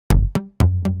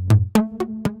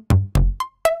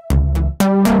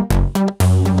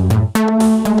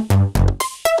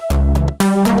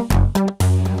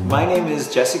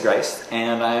Jesse Greist,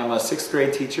 and I am a 6th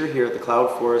grade teacher here at the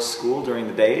Cloud Forest School during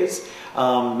the days.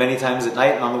 Many times at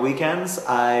night and on the weekends,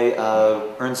 I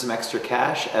earn some extra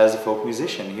cash as a folk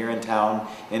musician here in town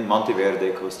in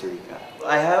Monteverde, Costa Rica.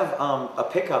 I have a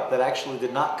pickup that actually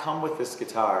did not come with this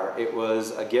guitar. It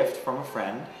was a gift from a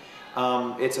friend.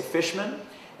 It's a Fishman,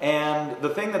 and the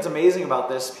thing that's amazing about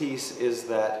this piece is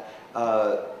that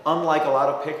unlike a lot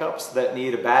of pickups that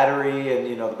need a battery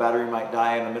and the battery might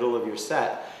die in the middle of your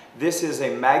set, this is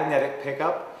a magnetic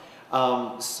pickup,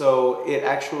 so it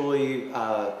actually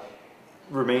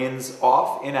remains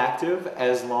off, inactive,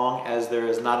 as long as there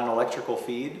is not an electrical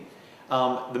feed.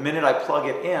 The minute I plug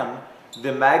it in,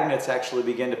 the magnets actually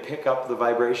begin to pick up the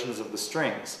vibrations of the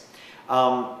strings.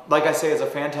 Like I say, it's a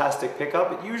fantastic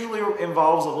pickup. It usually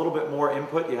involves a little bit more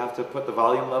input. You have to put the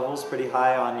volume levels pretty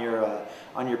high on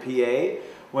your PA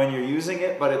when you're using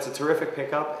it, but it's a terrific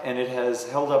pickup, and it has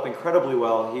held up incredibly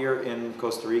well here in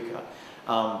Costa Rica.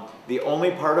 The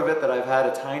only part of it that I've had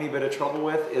a tiny bit of trouble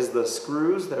with is the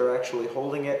screws that are actually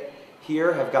holding it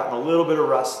here have gotten a little bit of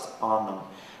rust on them.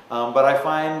 But I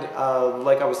find,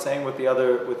 like I was saying with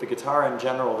the guitar in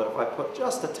general, that if I put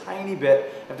just a tiny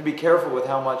bit, I have to be careful with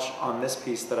how much on this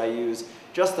piece that I use,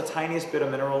 just the tiniest bit of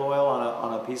mineral oil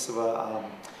on a piece of a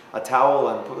towel,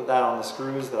 and put that on the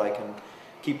screws, that I can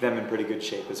keep them in pretty good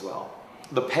shape as well.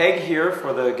 The peg here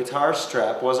for the guitar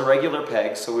strap was a regular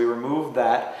peg, so we removed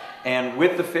that, and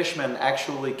with the Fishman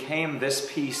actually came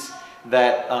this piece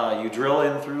that you drill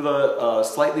in through the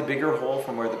slightly bigger hole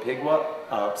from where the peg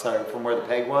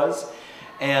was,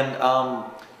 and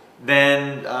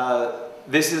then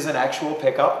this is an actual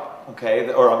pickup,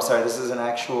 okay, or I'm sorry, this is an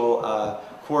actual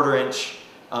 1/4 inch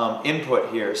input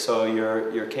here, so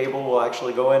your cable will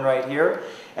actually go in right here,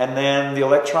 and then the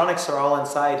electronics are all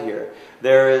inside here.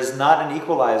 There is not an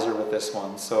equalizer with this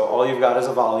one, so all you've got is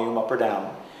a volume up or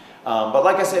down. But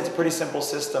like I said, it's a pretty simple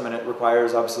system, and it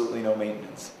requires absolutely no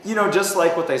maintenance. Just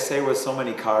like what they say with so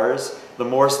many cars, the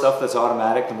more stuff that's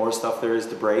automatic, the more stuff there is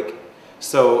to break.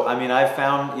 So, I mean, I've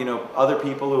found, other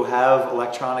people who have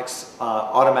electronics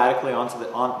automatically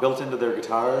built into their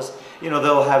guitars,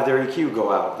 they'll have their EQ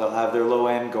go out, they'll have their low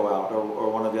end go out,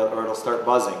 or it'll start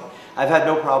buzzing. I've had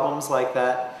no problems like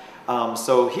that.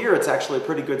 So here it's actually a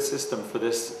pretty good system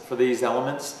for these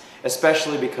elements,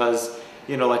 especially because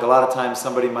like a lot of times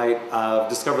somebody might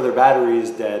discover their battery is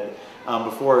dead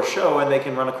before a show, and they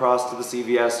can run across to the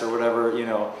CVS or whatever,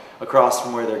 across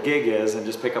from where their gig is, and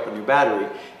just pick up a new battery.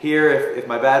 Here, if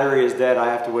my battery is dead, I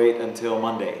have to wait until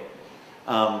Monday,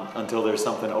 until there's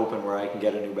something open where I can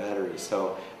get a new battery.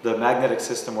 So the magnetic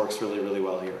system works really, really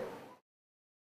well here.